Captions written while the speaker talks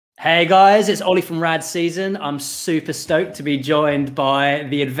Hey guys, it's Ollie from Rad Season. I'm super stoked to be joined by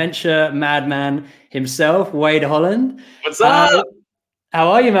the adventure madman himself, Wade Holland. What's up? How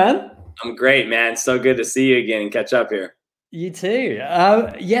are you, man? I'm great, man. So good to see you again and catch up here. You too.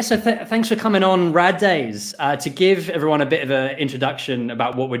 So thanks for coming on Rad Days. To give everyone a bit of an introduction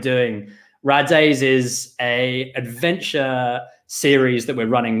about what we're doing, Rad Days is a adventure series that we're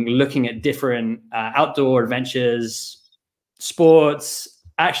running, looking at different outdoor adventures, sports,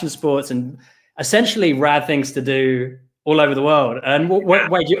 action sports, and essentially rad things to do all over the world. And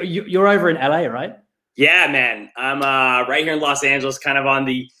wait, you're over in LA, right? Yeah, man. I'm right here in Los Angeles, kind of on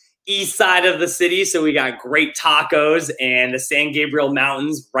the east side of the city. So we got great tacos and the San Gabriel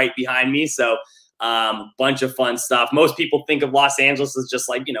Mountains right behind me. So bunch of fun stuff. Most people think of Los Angeles as just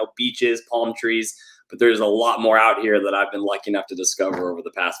like, beaches, palm trees, but there's a lot more out here that I've been lucky enough to discover over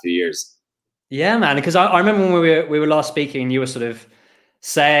the past few years. Yeah, man. Because I remember when we were last speaking, you were sort of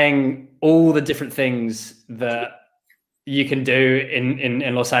saying all the different things that you can do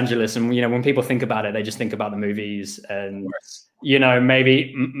in Los Angeles. And, when people think about it, they just think about the movies and,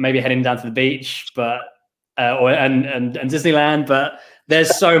 maybe heading down to the beach, but, and Disneyland, but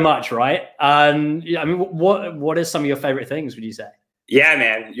there's so much, right? I mean, what is some of your favorite things, would you say? Yeah,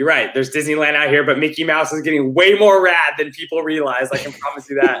 man, you're right. There's Disneyland out here, but Mickey Mouse is getting way more rad than people realize. I can promise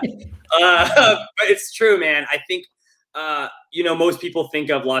you that. But it's true, man. I think, most people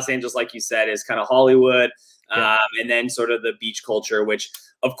think of Los Angeles, like you said, as kind of Hollywood, and then sort of the beach culture, which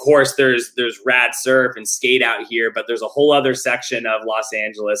of course there's rad surf and skate out here, but there's a whole other section of Los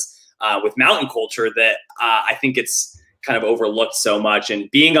Angeles with mountain culture that I think it's kind of overlooked so much. And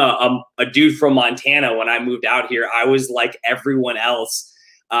being a dude from Montana, when I moved out here, I was like everyone else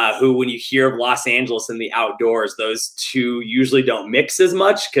who, when you hear of Los Angeles and the outdoors, those two usually don't mix as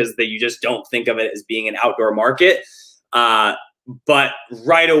much because you just don't think of it as being an outdoor market. But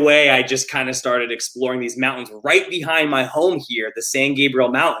right away, I just kind of started exploring these mountains right behind my home here, the San Gabriel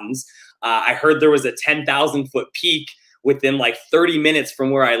Mountains. I heard there was a 10,000-foot peak within like 30 minutes from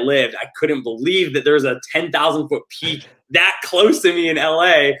where I lived. I couldn't believe that there's a 10,000-foot peak that close to me in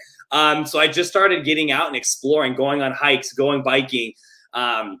LA. So I just started getting out and exploring, going on hikes, going biking.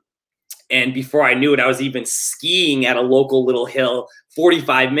 And before I knew it, I was even skiing at a local little hill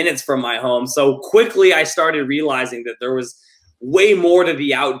 45 minutes from my home. So quickly I started realizing that there was way more to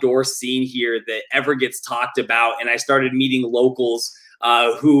the outdoor scene here that ever gets talked about. And I started meeting locals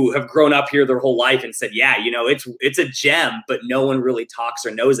who have grown up here their whole life and said, yeah, it's a gem, but no one really talks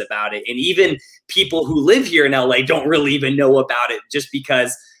or knows about it. And even people who live here in LA don't really even know about it, just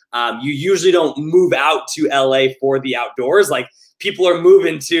because you usually don't move out to LA for the outdoors. Like, people are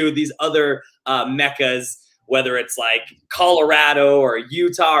moving to these other meccas, whether it's like Colorado or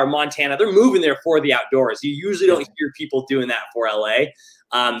Utah or Montana. They're moving there for the outdoors. You usually don't hear people doing that for LA.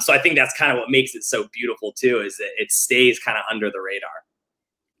 So I think that's kind of what makes it so beautiful too, is that it stays kind of under the radar.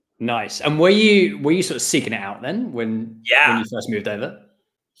 Nice. And were you sort of seeking it out then when you first moved over?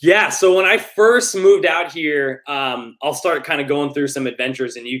 Yeah. So when I first moved out here, I'll start kind of going through some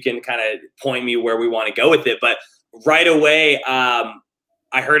adventures and you can kind of point me where we want to go with it. But right away,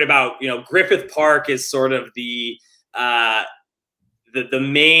 I heard about, Griffith Park is sort of the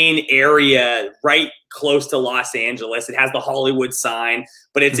main area right close to Los Angeles. It has the Hollywood sign,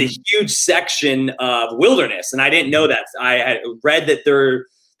 but it's a huge section of wilderness. And I didn't know that. I had read that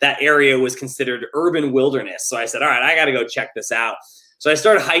that area was considered urban wilderness. So I said, all right, I got to go check this out. So I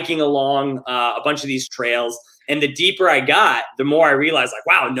started hiking along a bunch of these trails. And the deeper I got, the more I realized, like,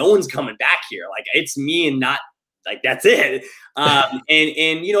 wow, no one's coming back here. Like, it's me and not, like, that's it. And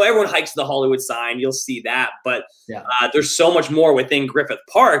everyone hikes the Hollywood sign. You'll see that. But there's so much more within Griffith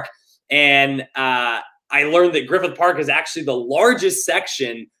Park. And I learned that Griffith Park is actually the largest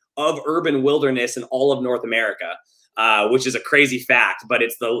section of urban wilderness in all of North America, which is a crazy fact. But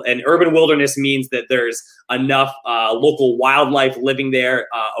and urban wilderness means that there's enough local wildlife living there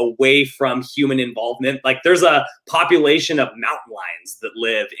away from human involvement. Like, there's a population of mountain lions that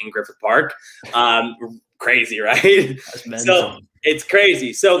live in Griffith Park. Crazy, right? So it's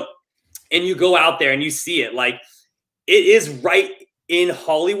crazy. So, and you go out there and you see it, like, it is right in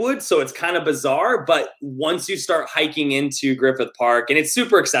Hollywood. So it's kind of bizarre, but once you start hiking into Griffith Park, and it's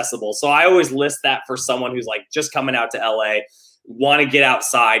super accessible. So I always list that for someone who's like just coming out to LA, want to get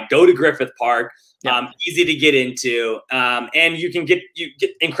outside, go to Griffith Park. Easy to get into. And you get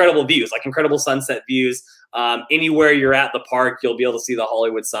incredible views, like incredible sunset views. Anywhere you're at the park, you'll be able to see the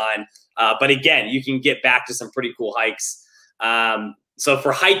Hollywood sign. But again, you can get back to some pretty cool hikes. So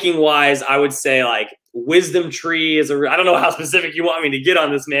for hiking wise, I would say like Wisdom Tree is I don't know how specific you want me to get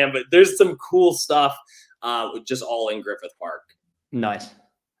on this, man, but there's some cool stuff just all in Griffith Park. Nice.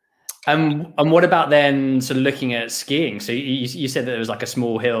 And what about then sort of looking at skiing? So you said that there was like a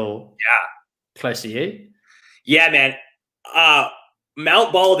small hill close to you? Yeah, man.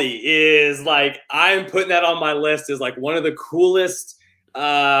 Mount Baldy is like, I'm putting that on my list as like one of the coolest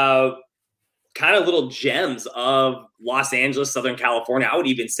kind of little gems of Los Angeles, Southern California. I would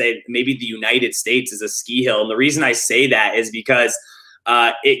even say maybe the United States is a ski hill. And the reason I say that is because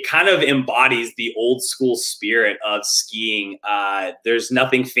it kind of embodies the old school spirit of skiing. There's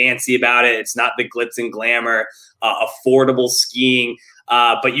nothing fancy about it. It's not the glitz and glamour, affordable skiing,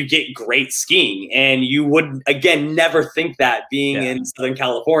 but you get great skiing. And you would, again, never think that being in Southern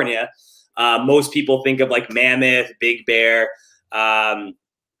California. Most people think of like Mammoth, Big Bear,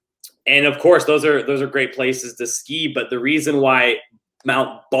 and of course, those are great places to ski. But the reason why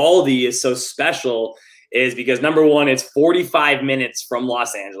Mount Baldy is so special is because number one, it's 45 minutes from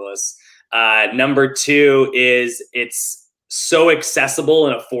Los Angeles. Number two is it's so accessible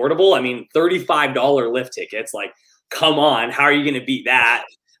and affordable. I mean, $35 lift tickets, like, come on, how are you going to beat that?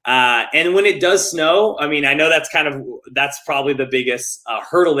 And when it does snow, I mean, I know that's probably the biggest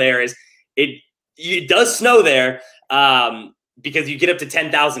hurdle there is it does snow there. Because you get up to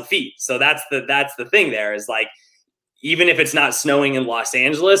 10,000 feet. So that's the thing there is like, even if it's not snowing in Los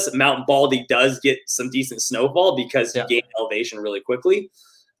Angeles, Mount Baldy does get some decent snowfall because you gain elevation really quickly.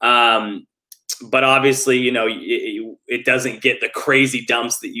 But obviously, you know, it doesn't get the crazy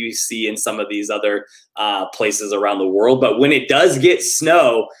dumps that you see in some of these other places around the world. But when it does get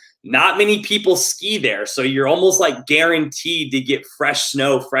snow, not many people ski there. So you're almost like guaranteed to get fresh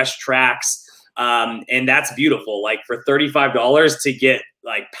snow, fresh tracks. And that's beautiful. Like for $35 to get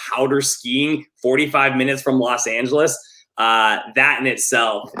like powder skiing 45 minutes from Los Angeles, that in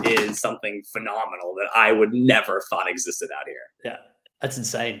itself is something phenomenal that I would never thought existed out here. Yeah, that's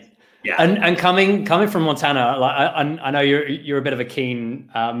insane. Yeah, and coming from Montana, like I know you're a bit of a keen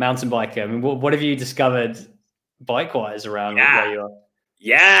mountain biker. I mean, what have you discovered bike wise around where you are?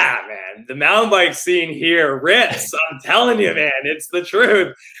 Yeah, man. The mountain bike scene here rips. I'm telling you, man, it's the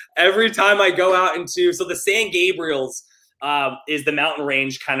truth. Every time I go out so the San Gabriels is the mountain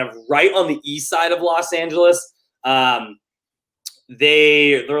range kind of right on the east side of Los Angeles.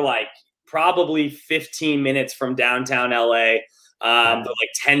 They're like probably 15 minutes from downtown LA. They're like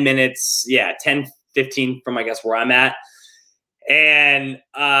 10 minutes, 10, 15 from, I guess, where I'm at. And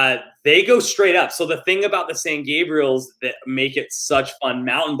they go straight up. So the thing about the San Gabriels that make it such fun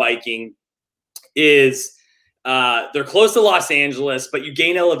mountain biking is they're close to Los Angeles, but you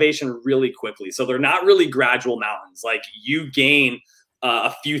gain elevation really quickly. So they're not really gradual mountains. Like you gain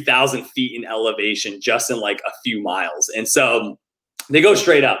a few thousand feet in elevation just in like a few miles. And so they go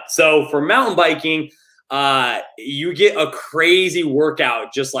straight up. So for mountain biking, you get a crazy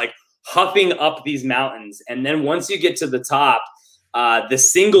workout just like huffing up these mountains. And then once you get to the top, the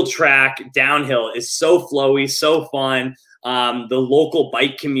single track downhill is so flowy, so fun. The local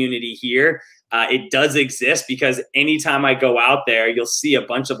bike community here, it does exist because anytime I go out there, you'll see a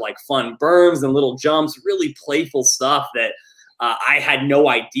bunch of like fun berms and little jumps, really playful stuff that I had no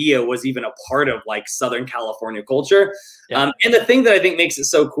idea was even a part of like Southern California culture. And the thing that I think makes it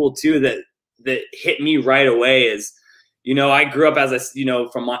so cool too, that hit me right away is, you know, I grew up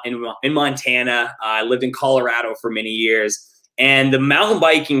in Montana. I lived in Colorado for many years. And the mountain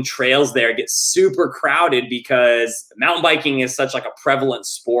biking trails there get super crowded because mountain biking is such like a prevalent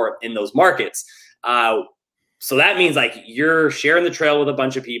sport in those markets. So that means like you're sharing the trail with a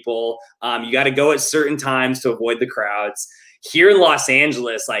bunch of people. You got to go at certain times to avoid the crowds. Here in Los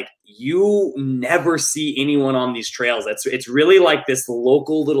Angeles, like you never see anyone on these trails. It's really like this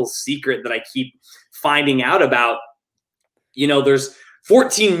local little secret that I keep finding out about. You know, there's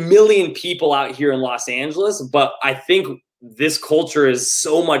 14 million people out here in Los Angeles, but I think this culture is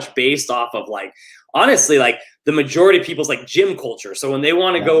so much based off of like, honestly, like the majority of people's like gym culture. So when they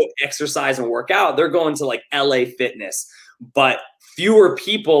want to go exercise and work out, they're going to like LA Fitness, but fewer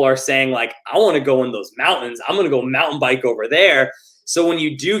people are saying like, I want to go in those mountains. I'm going to go mountain bike over there. So when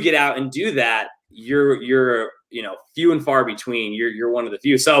you do get out and do that, you're, you know, few and far between. You're one of the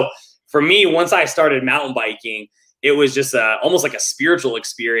few. So for me, once I started mountain biking, it was just almost like a spiritual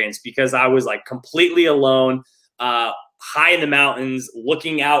experience because I was like completely alone, high in the mountains,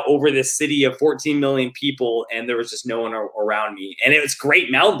 looking out over this city of 14 million people, and there was just no one around me. And it was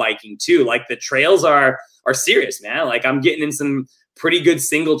great mountain biking too. Like the trails are serious, man. Like I'm getting in some pretty good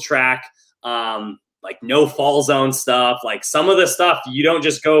single track, like no fall zone stuff. Like some of the stuff you don't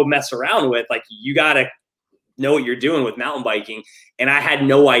just go mess around with. Like you gotta know what you're doing with mountain biking. And I had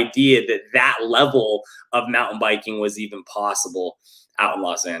no idea that level of mountain biking was even possible out in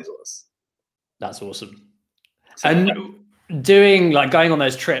Los Angeles. That's awesome. And doing like going on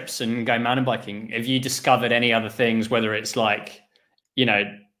those trips and going mountain biking, have you discovered any other things, whether it's like, you know,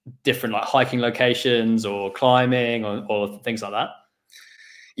 different like hiking locations or climbing or things like that?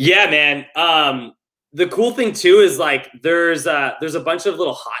 Yeah, man. The cool thing too is like there's a bunch of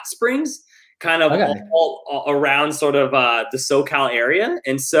little hot springs kind of all around sort of the SoCal area.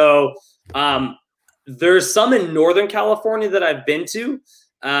 And so there's some in Northern California that I've been to,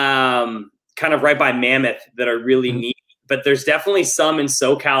 kind of right by Mammoth, that are really neat. But there's definitely some in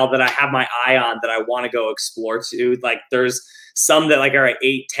SoCal that I have my eye on that I want to go explore too. Like there's some that like are an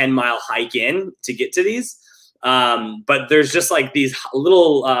 8-10 mile hike in to get to these. But there's just like these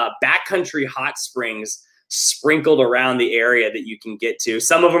little backcountry hot springs sprinkled around the area that you can get to.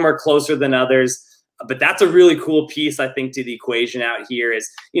 Some of them are closer than others, but that's a really cool piece, I think, to the equation out here is,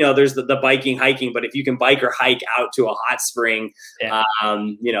 you know, there's the biking, hiking, but if you can bike or hike out to a hot spring,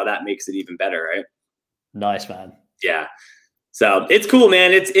 you know, that makes it even better, right? Nice, man. Yeah. So it's cool,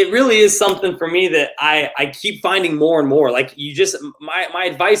 man. It really is something for me that I keep finding more and more. Like you just, my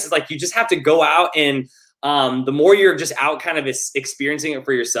advice is like, you just have to go out and, the more you're just out kind of experiencing it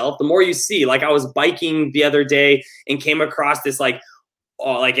for yourself, the more you see. Like I was biking the other day and came across this and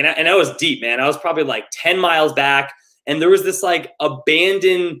I was deep, man. I was probably like 10 miles back, and there was this like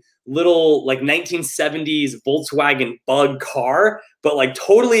abandoned little like 1970s Volkswagen Bug car, but like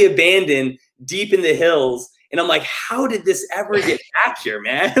totally abandoned deep in the hills. And I'm like, how did this ever get back here,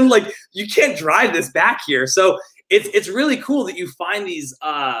 man? Like you can't drive this back here. So it's really cool that you find these,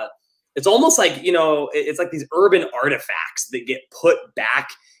 it's almost like, you know, it's like these urban artifacts that get put back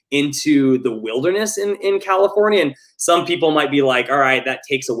into the wilderness in California. And some people might be like, all right, that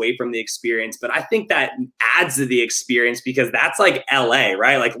takes away from the experience. But I think that adds to the experience, because that's like LA,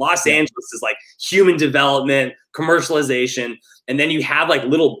 right? Like Los Angeles is like human development, commercialization. And then you have like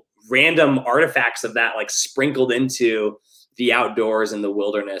little random artifacts of that like sprinkled into the outdoors and the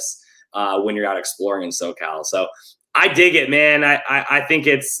wilderness when you're out exploring in SoCal. So I dig it, man. I think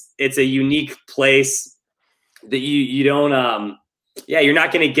it's a unique place that you don't you're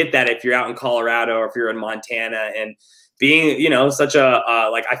not going to get that if you're out in Colorado or if you're in Montana. And being, you know, such a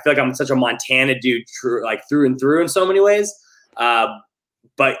like I feel like I'm such a Montana dude, like through and through in so many ways.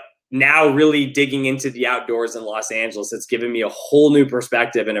 But now really digging into the outdoors in Los Angeles, it's given me a whole new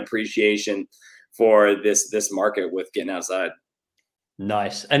perspective and appreciation for this market with getting outside.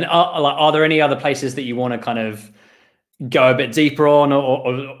 Nice. And are there any other places that you want to kind of go a bit deeper on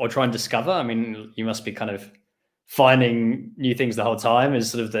or try and discover? I mean, you must be kind of finding new things the whole time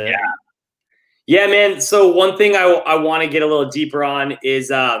is sort of the... Yeah, man. So one thing I want to get a little deeper on is,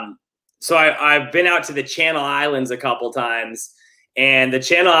 so I've been out to the Channel Islands a couple times, and the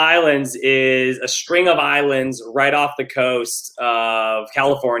Channel Islands is a string of islands right off the coast of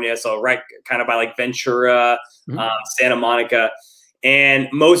California. So right kind of by like Ventura, Santa Monica. And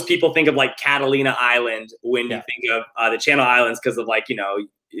most people think of like Catalina Island when you think of the Channel Islands, because of like, you know,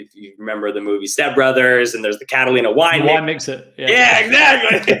 if you remember the movie Step Brothers, and there's the Catalina wine mixer. Yeah,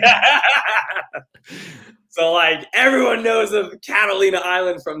 exactly. So like everyone knows of Catalina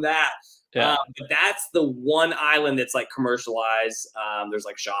Island from that. But that's the one island that's like commercialized. There's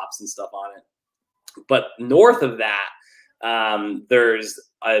like shops and stuff on it. But north of that, there's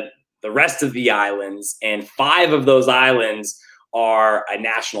the rest of the islands, and 5 of those islands are a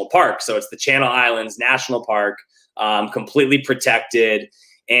national park. So it's the Channel Islands National Park, completely protected.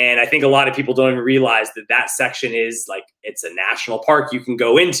 And I think a lot of people don't even realize that that section is like, it's a national park you can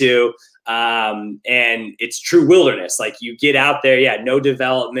go into, and it's true wilderness. Like you get out there, no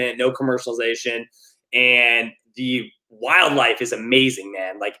development, no commercialization, and the wildlife is amazing,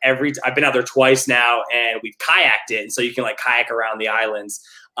 man. Like I've been out there twice now, and we've kayaked it. And so you can like kayak around the islands.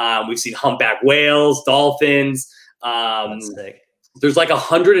 We've seen humpback whales, dolphins, there's like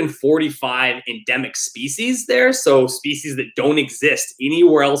 145 endemic species there. So species that don't exist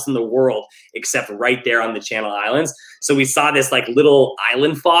anywhere else in the world except right there on the Channel Islands. So we saw this like little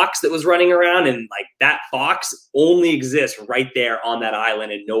island fox that was running around, and like that fox only exists right there on that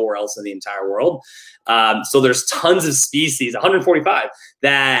island and nowhere else in the entire world. So there's tons of species, 145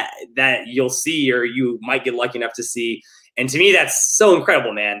 that you'll see, or you might get lucky enough to see. And to me, that's so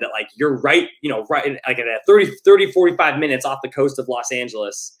incredible, man, that like you're right, you know, right like at 30, 45 minutes off the coast of Los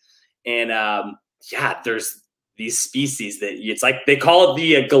Angeles. And there's these species that it's like, they call it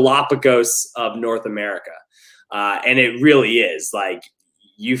the Galapagos of North America. And it really is like,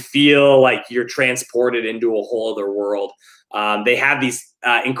 you feel like you're transported into a whole other world. They have these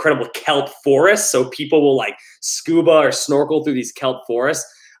incredible kelp forests. So people will like scuba or snorkel through these kelp forests.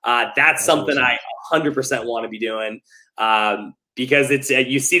 That's something awesome. I 100% want to be doing. because it's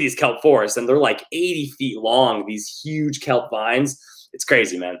you see these kelp forests and they're like 80 feet long, these huge kelp vines. It's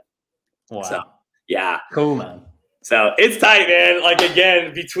crazy, man. Wow. So, yeah. Cool, man. So it's tight, man. Like,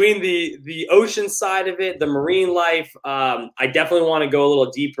 again, between the ocean side of it, the marine life, I definitely want to go a little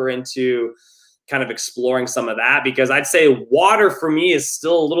deeper into kind of exploring some of that, because I'd say water for me is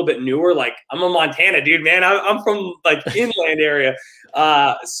still a little bit newer. Like, I'm a Montana dude, man. I'm from like inland area.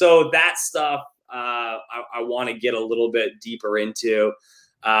 So that stuff, I want to get a little bit deeper into.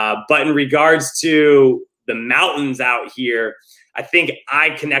 But in regards to the mountains out here, I think I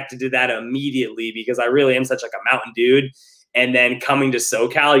connected to that immediately because I really am such like a mountain dude. And then coming to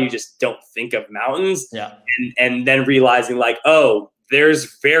SoCal, you just don't think of mountains. Yeah. And then realizing like, oh,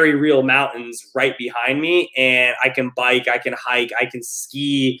 there's very real mountains right behind me, and I can bike, I can hike, I can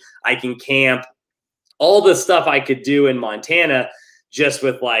ski, I can camp, all the stuff I could do in Montana just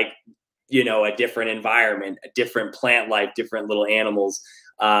with like, you know, a different environment, a different plant life, different little animals.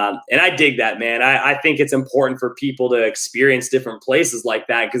 And I dig that, man. I think it's important for people to experience different places like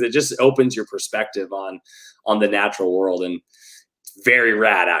that because it just opens your perspective on the natural world. And it's very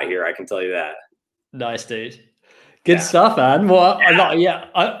rad out here, I can tell you that. Nice, dude. Good stuff, man. Well, I got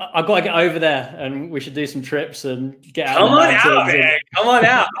to get over there, and we should do some trips and get out. Come on out, man. Come on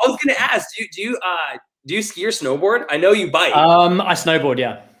out. I was gonna ask, do you ski or snowboard? I know you bike. I snowboard,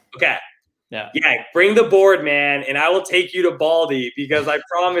 yeah. Okay. Yeah. Bring the board, man, and I will take you to Baldy because I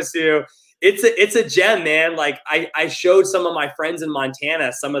promise you, it's a gem, man. Like I showed some of my friends in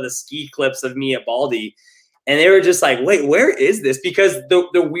Montana some of the ski clips of me at Baldy, and they were just like, "Wait, where is this?" Because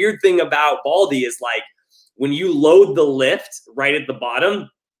the weird thing about Baldy is like when you load the lift right at the bottom,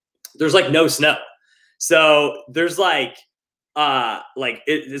 there's like no snow, so there's like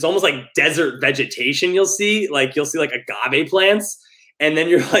it's almost like desert vegetation. You'll see like agave plants. And then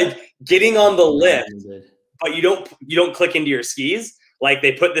you're like getting on the lift, but you don't click into your skis. Like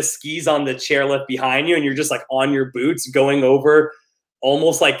they put the skis on the chairlift behind you, and you're just like on your boots going over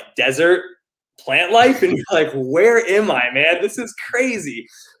almost like desert plant life. And you're like, where am I, man? This is crazy.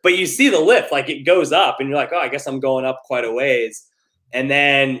 But you see the lift, like it goes up, and you're like, oh, I guess I'm going up quite a ways. And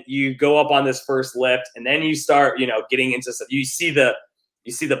then you go up on this first lift, and then you start, getting into stuff. You see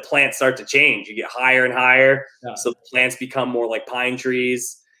the plants start to change. You get higher and higher. Yeah. So the plants become more like pine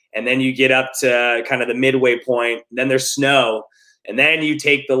trees. And then you get up to kind of the midway point. Then there's snow. And then you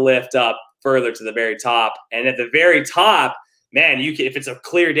take the lift up further to the very top. And at the very top, man, if it's a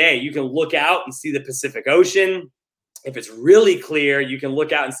clear day, you can look out and see the Pacific Ocean. If it's really clear, you can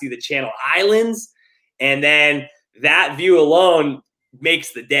look out and see the Channel Islands. And then that view alone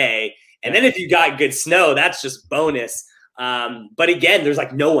makes the day. And then if you got good snow, that's just bonus. But again, there's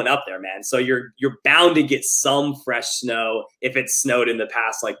like no one up there, man. So you're bound to get some fresh snow if it's snowed in the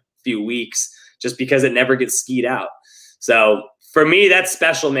past like few weeks, just because it never gets skied out. So for me, that's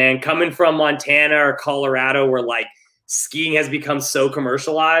special, man. Coming from Montana or Colorado, where like skiing has become so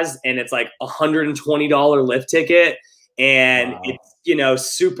commercialized and it's like $120 lift ticket, and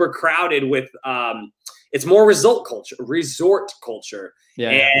it's super crowded with it's more resort culture.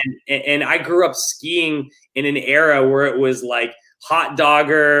 Yeah. And I grew up skiing in an era where it was like hot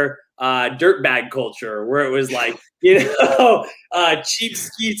dogger, dirtbag culture, where it was like, cheap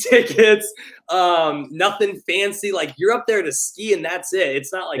ski tickets, nothing fancy. Like you're up there to ski and that's it.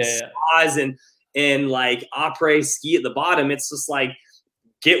 It's not like spas and like après ski at the bottom. It's just like,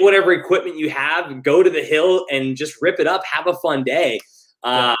 get whatever equipment you have, go to the hill and just rip it up. Have a fun day.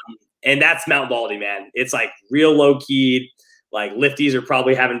 And that's Mount Baldy, man. It's like real low key. Like lifties are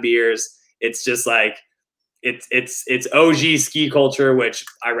probably having beers. It's just like it's OG ski culture, which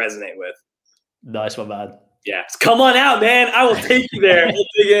I resonate with. Nice one, man. Yeah, come on out, man. I will take you there. We'll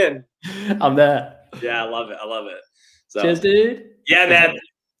dig in. I'm there. Yeah, I love it. I love it. So, cheers, dude. Yeah, man.